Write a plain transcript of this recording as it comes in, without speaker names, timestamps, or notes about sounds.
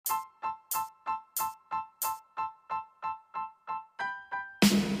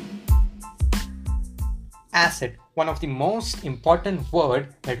Asset, one of the most important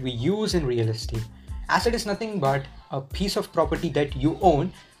word that we use in real estate. Asset is nothing but a piece of property that you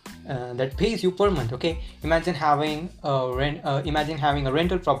own, that pays you per month. Okay, imagine having a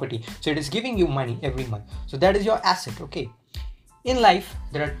rental property, so it is giving you money every month, so that is your asset. Okay, in life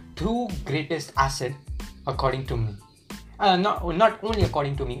there are two greatest assets according to me. Not only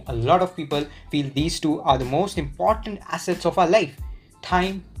according to me, a lot of people feel these two are the most important assets of our life: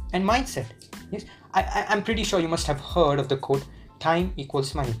 time and mindset. Yes, I'm pretty sure you must have heard of the quote, time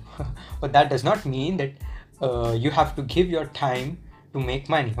equals money. But that does not mean that you have to give your time to make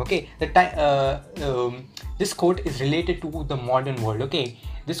money. Okay, this quote is related to the modern world. Okay,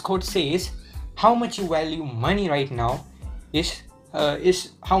 this quote says how much you value money right now is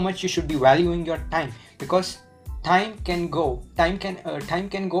how much you should be valuing your time, because time can go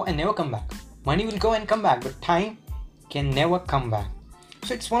and never come back. Money will go and come back, but time can never come back.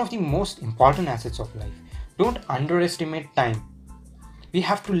 So it's one of the most important assets of life. Don't underestimate time. We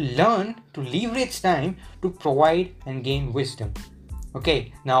have to learn to leverage time to provide and gain wisdom.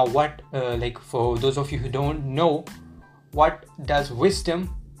 Okay, now for those of you who don't know, what does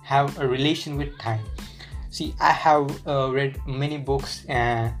wisdom have a relation with time? See, I have read many books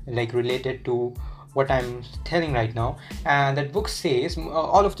related to what I'm telling right now, and that book says,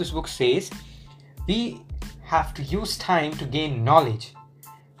 all of this book says, we have to use time to gain knowledge,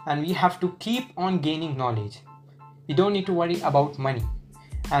 and we have to keep on gaining knowledge. We don't need to worry about money,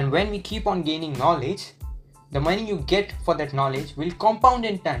 and when we keep on gaining knowledge, the money you get for that knowledge will compound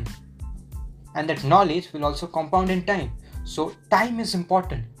in time, and that knowledge will also compound in time. So time is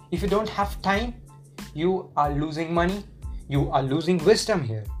important. If you don't have time, you are losing money, you are losing wisdom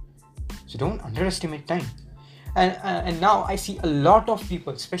here. So don't underestimate time. And now I see a lot of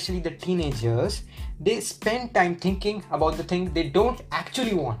people, especially the teenagers, they spend time thinking about the thing they don't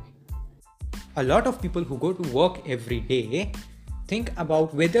actually want. A lot of people who go to work every day think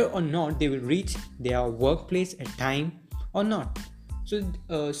about whether or not they will reach their workplace at time or not.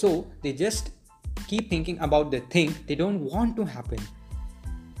 So they just keep thinking about the thing they don't want to happen,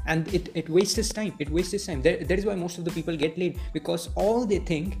 and it wastes time. That is why most of the people get late, because all they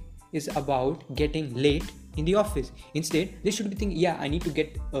think is about getting late in the office. Instead, they should be thinking, yeah, I need to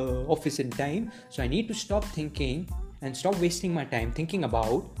get office in time, so I need to stop thinking and stop wasting my time thinking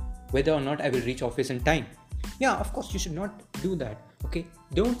about whether or not I will reach office in time. Yeah, of course you should not do that. Okay,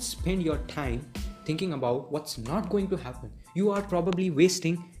 don't spend your time thinking about what's not going to happen. You are probably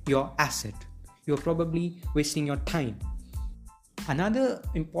wasting your asset. You are probably wasting your time. Another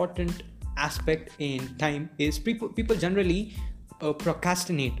important aspect in time is people generally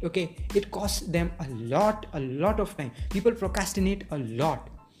procrastinate. Okay, it costs them a lot of time. People procrastinate a lot,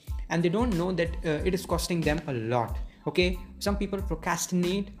 and they don't know that it is costing them a lot. Okay, some people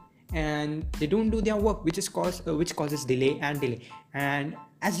procrastinate and they don't do their work, which causes delay. And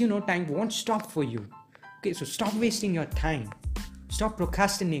as you know, time won't stop for you. Okay, so stop wasting your time, stop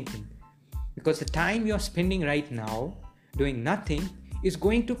procrastinating, because the time you're spending right now doing nothing is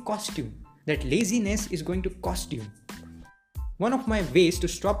going to cost you. That laziness is going to cost you. One of my ways to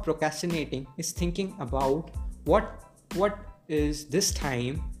stop procrastinating is thinking about what is this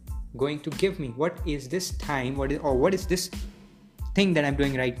time going to give me? What is this time? What is this thing that I'm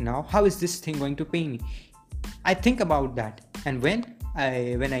doing right now? How is this thing going to pay me? I think about that, and when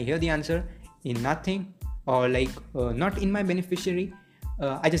I hear the answer in nothing, or not in my beneficiary,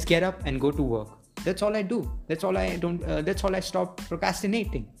 I just get up and go to work. That's all I do. That's all I stop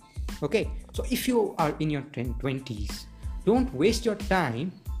procrastinating. Okay, so if you are in your 20s, don't waste your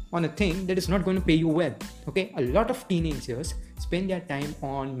time on a thing that is not going to pay you well. Okay, a lot of teenagers spend their time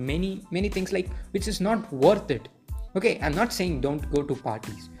on many things which is not worth it. Okay, I'm not saying don't go to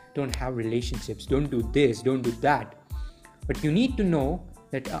parties, don't have relationships, don't do this, don't do that, but you need to know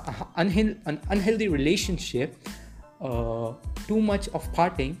that an unhealthy relationship, too much of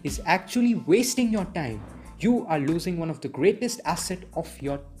partying, is actually wasting your time. You are losing one of the greatest assets of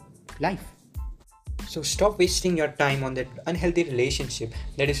your life. So stop wasting your time on that unhealthy relationship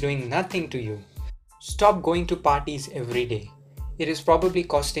that is doing nothing to you. Stop going to parties every day. It is probably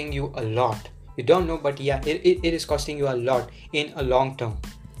costing you a lot. You don't know, but yeah, it is costing you a lot in a long term.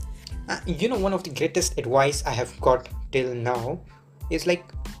 One of the greatest advice I have got till now is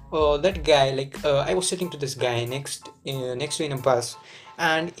that guy. I was sitting to this guy next to in a bus,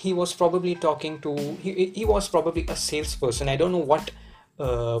 and he was probably he was probably a salesperson. I don't know what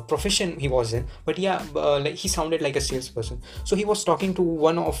profession he was in, but yeah, he sounded like a salesperson. So he was talking to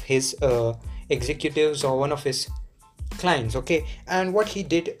one of his executives or one of his clients. Okay, and what he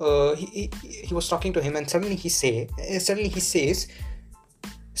did, he was talking to him, and suddenly he says,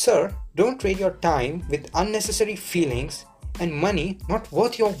 Sir, don't trade your time with unnecessary feelings and money not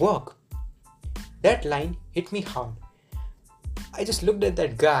worth your work. That line hit me hard. I just looked at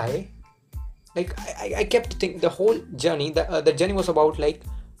that guy. Like I kept thinking the whole journey. The journey was about like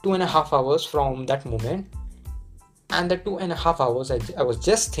 2.5 hours from that moment, and the 2.5 hours I was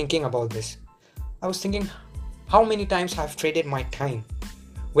just thinking about this. I was thinking how many times I've traded my time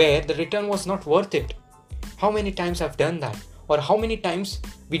where the return was not worth it. How many times I've done that, or how many times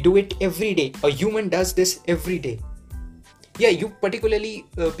we do it every day. A human does this every day. Yeah, you particularly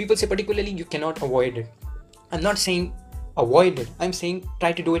people say particularly you cannot avoid it. I'm not saying avoid it, I'm saying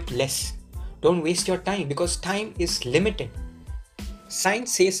try to do it less. Don't waste your time because time is limited.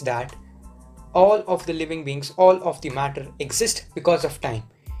 Science says that all of the living beings, all of the matter exist because of time.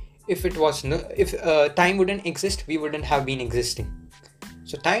 If it was no, if time wouldn't exist, we wouldn't have been existing.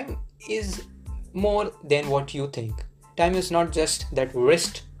 So time is more than what you think. Time is not just that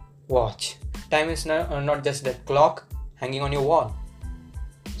wrist watch. Time is not just that clock hanging on your wall.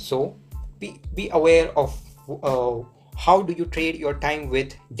 So be aware of how do you trade your time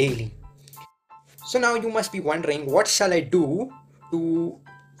with daily. So now you must be wondering, what shall I do to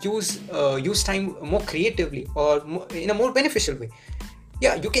use time more creatively or in a more beneficial way?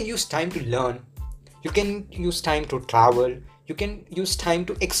 Yeah, you can use time to learn. You can use time to travel. You can use time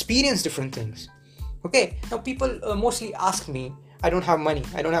to experience different things. Okay, now people mostly ask me, I don't have money.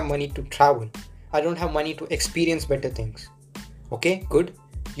 I don't have money to travel. I don't have money to experience better things. Okay, good.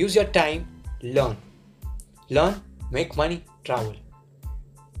 Use your time, learn. Learn, make money, travel.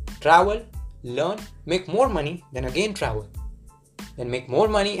 Travel, learn, make more money, then again travel. Then make more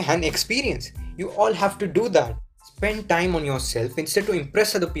money and experience. You all have to do that. Spend time on yourself instead to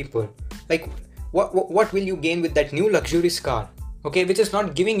impress other people. Like, what will you gain with that new luxurious car? Okay, which is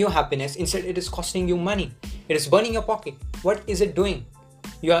not giving you happiness. Instead, it is costing you money. It is burning your pocket. What is it doing?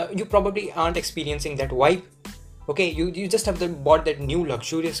 You probably aren't experiencing that vibe. Okay, you just have bought that new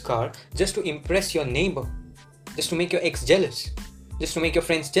luxurious car just to impress your neighbor, just to make your ex jealous, just to make your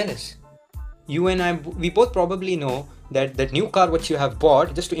friends jealous. You and I, we both probably know that that new car which you have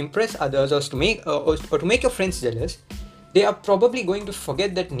bought just to impress others or to make your friends jealous, they are probably going to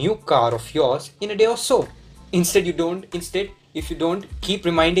forget that new car of yours in a day or so. Instead, if you don't keep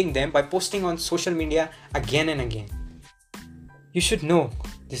reminding them by posting on social media again and again, you should know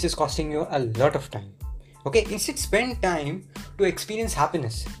this is costing you a lot of time. Okay, instead spend time to experience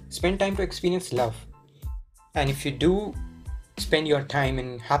happiness, spend time to experience love. And if you do spend your time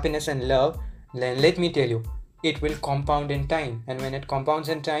in happiness and love, then let me tell you, it will compound in time. And when it compounds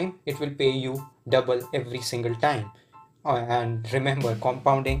in time, it will pay you double every single time. And remember,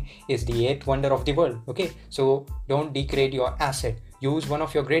 compounding is the eighth wonder of the world. Okay, so don't degrade your asset. Use one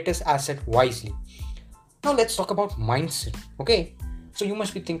of your greatest asset wisely. Now let's talk about mindset. Okay, so you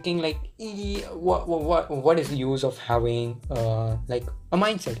must be thinking like, what is the use of having like a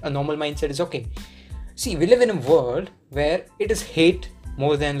mindset? A normal mindset is okay. See, we live in a world where it is hate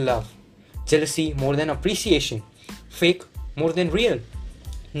more than love, jealousy more than appreciation, fake more than real,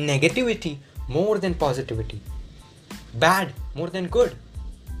 negativity more than positivity, bad more than good.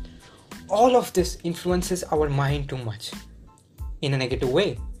 All of this influences our mind too much in a negative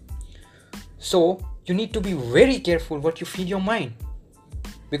way. So you need to be very careful what you feed your mind,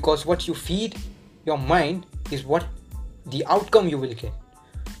 because what you feed your mind is what the outcome you will get.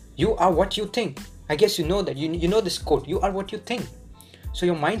 You are what you think. I guess you know that. You know this quote. You are what you think. So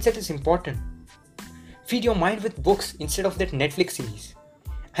your mindset is important. Feed your mind with books instead of that Netflix series.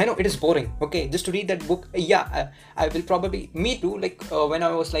 I know it is boring. Okay, just to read that book. I will probably. Me too. Like when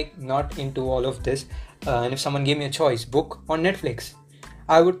I was like not into all of this, and if someone gave me a choice, book or Netflix,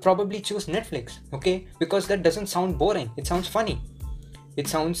 I would probably choose Netflix. Okay, because that doesn't sound boring. It sounds funny. It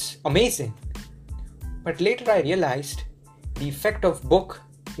sounds amazing. But later I realized the effect of book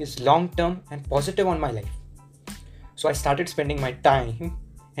is long-term and positive on my life. So I started spending my time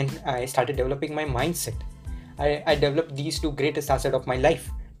and I started developing my mindset. I developed these two greatest assets of my life,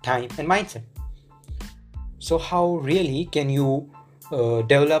 time and mindset. So how really can you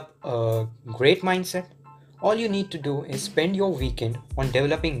develop a great mindset? All you need to do is spend your weekend on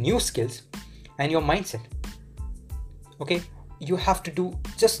developing new skills and your mindset. Okay, you have to do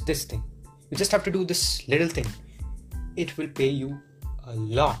just this thing. You just have to do this little thing. It will pay you a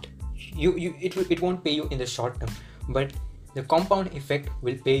lot. It won't pay you in the short term, but the compound effect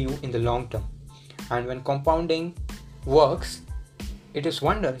will pay you in the long term. And when compounding works, it is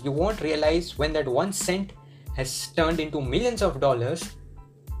wonder. You won't realize when that 1 cent has turned into millions of dollars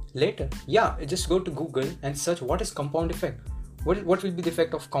later. Yeah, just go to Google and search what is compound effect. What will be the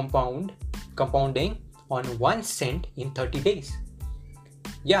effect of compounding on 1 cent in 30 days?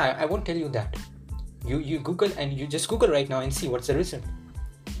 Yeah, I won't tell you that. You Google, and you just Google right now and see what's the result.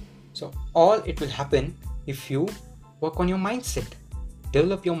 So all it will happen if you work on your mindset,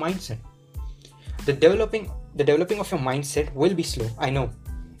 develop your mindset. The developing of your mindset will be slow. I know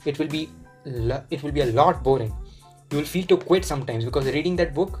it will be a lot boring. You will feel to quit sometimes because reading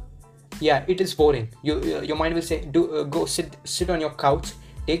that book, yeah, it is boring. Your mind will say, do go sit on your couch,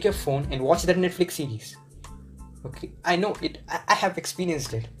 take your phone and watch that Netflix series. Okay, I know it. I have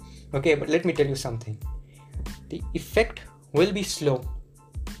experienced it. Okay, but let me tell you something. The effect will be slow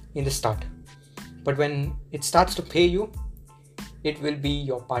in the start, but when it starts to pay you, it will be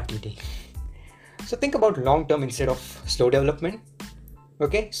your party day. So think about long term instead of slow development.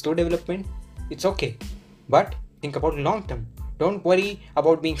 Okay, slow development, it's okay, but think about long term. Don't worry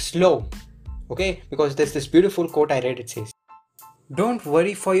about being slow. Okay, because there's this beautiful quote I read. It says, don't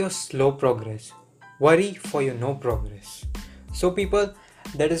worry for your slow progress, worry for your no progress. So people,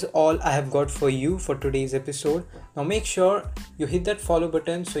 that is all I have got for you for today's episode. Now make sure you hit that follow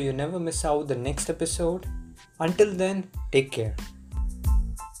button so you never miss out the next episode. Until then, take care.